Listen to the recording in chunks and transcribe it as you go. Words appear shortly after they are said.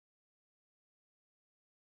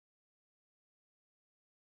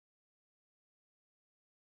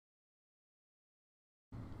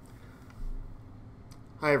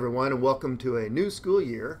Hi everyone, and welcome to a new school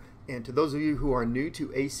year. And to those of you who are new to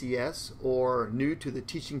ACS or new to the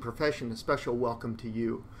teaching profession, a special welcome to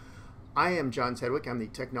you. I am John Sedgwick. I'm the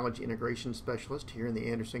Technology Integration Specialist here in the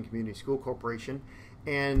Anderson Community School Corporation.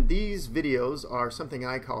 And these videos are something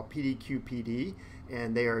I call PDQPD,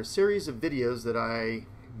 and they are a series of videos that I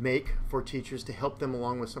make for teachers to help them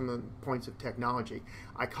along with some of the points of technology.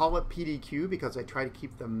 I call it PDQ because I try to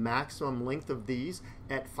keep the maximum length of these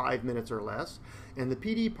at 5 minutes or less. And the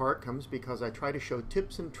PD part comes because I try to show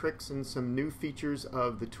tips and tricks and some new features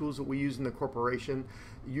of the tools that we use in the corporation,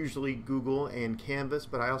 usually Google and Canvas,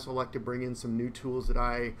 but I also like to bring in some new tools that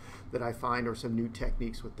I find, or some new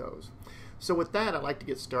techniques with those. So with that, I'd like to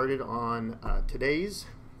get started on today's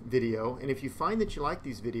video. And if you find that you like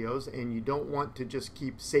these videos and you don't want to just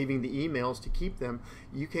keep saving the emails to keep them,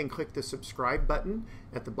 you can click the subscribe button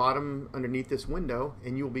at the bottom underneath this window,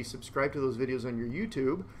 and you will be subscribed to those videos on your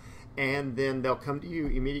YouTube, and then they'll come to you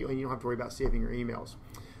immediately and you don't have to worry about saving your emails.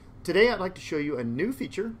 Today I'd like to show you a new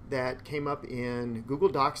feature that came up in Google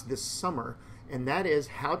Docs this summer, and that is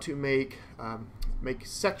how to make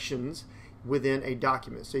sections within a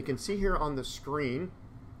document. So you can see here on the screen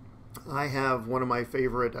I have one of my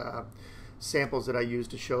favorite samples that I use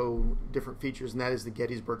to show different features, and that is the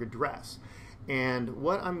Gettysburg Address. And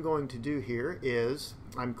what I'm going to do here is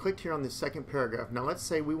I'm clicked here on the second paragraph. Now let's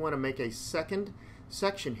say we want to make a second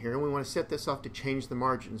section here, and we want to set this off to change the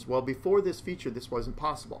margins. Well, before this feature this wasn't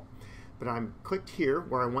possible, but I'm clicked here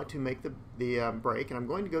where I want to make the break, and I'm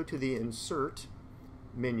going to go to the Insert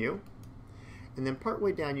menu, and then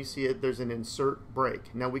partway down you see it, there's an Insert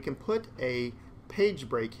Break. Now we can put a page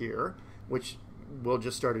break here, which will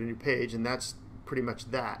just start a new page, and that's pretty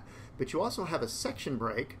much that. But you also have a section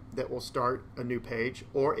break that will start a new page,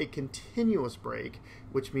 or a continuous break,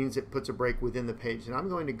 which means it puts a break within the page. And I'm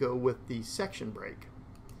going to go with the section break.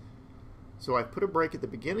 So I've put a break at the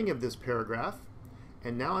beginning of this paragraph,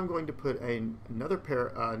 and now I'm going to put another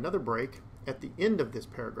break at the end of this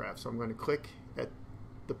paragraph. So I'm going to click at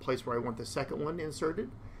the place where I want the second one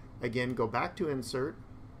inserted. Again, go back to Insert,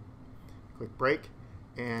 click Break,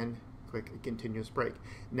 and click a continuous break.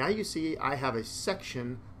 Now you see I have a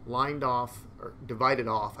section lined off, or divided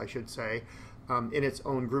off I should say, in its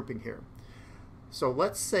own grouping here. So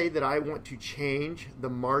let's say that I want to change the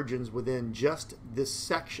margins within just this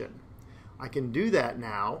section. I can do that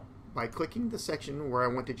now by clicking the section where I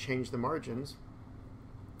want to change the margins,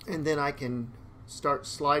 and then I can start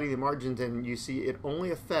sliding the margins, and you see it only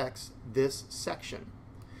affects this section.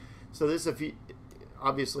 So this,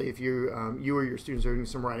 obviously, if you or your students are doing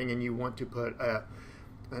some writing and you want to put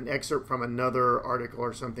an excerpt from another article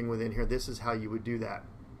or something within here, this is how you would do that.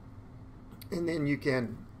 And then you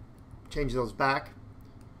can change those back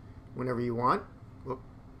whenever you want. Whoop,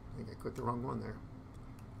 I think I clicked the wrong one there.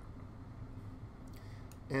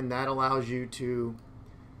 And that allows you to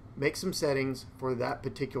make some settings for that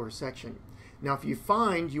particular section. Now if you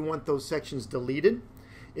find you want those sections deleted,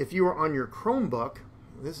 if you are on your Chromebook,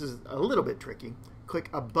 this is a little bit tricky. Click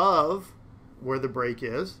above where the break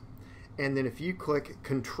is, and then if you click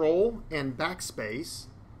Control and Backspace,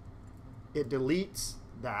 it deletes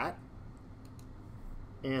that,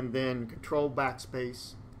 and then Control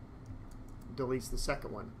Backspace deletes the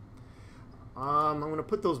second one. I'm going to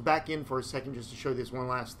put those back in for a second just to show this one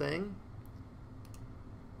last thing.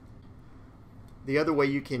 The other way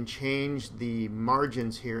you can change the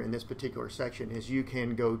margins here in this particular section is you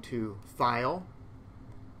can go to File,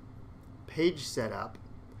 Page Setup,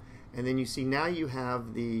 and then you see now you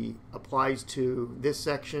have the applies to this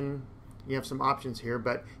section. You have some options here,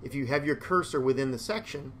 but if you have your cursor within the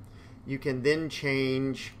section, you can then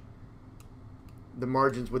change the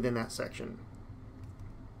margins within that section.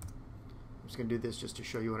 I'm just going to do this just to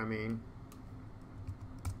show you what I mean.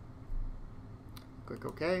 Click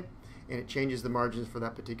OK, and it changes the margins for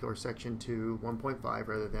that particular section to 1.5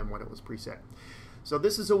 rather than what it was preset. So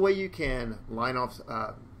this is a way you can line off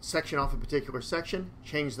section off a particular section,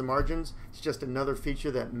 change the margins. It's just another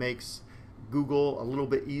feature that makes Google a little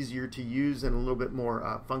bit easier to use and a little bit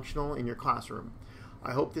more functional in your classroom.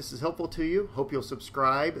 I hope this is helpful to you. Hope you'll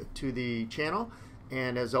subscribe to the channel,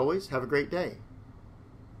 and as always, have a great day.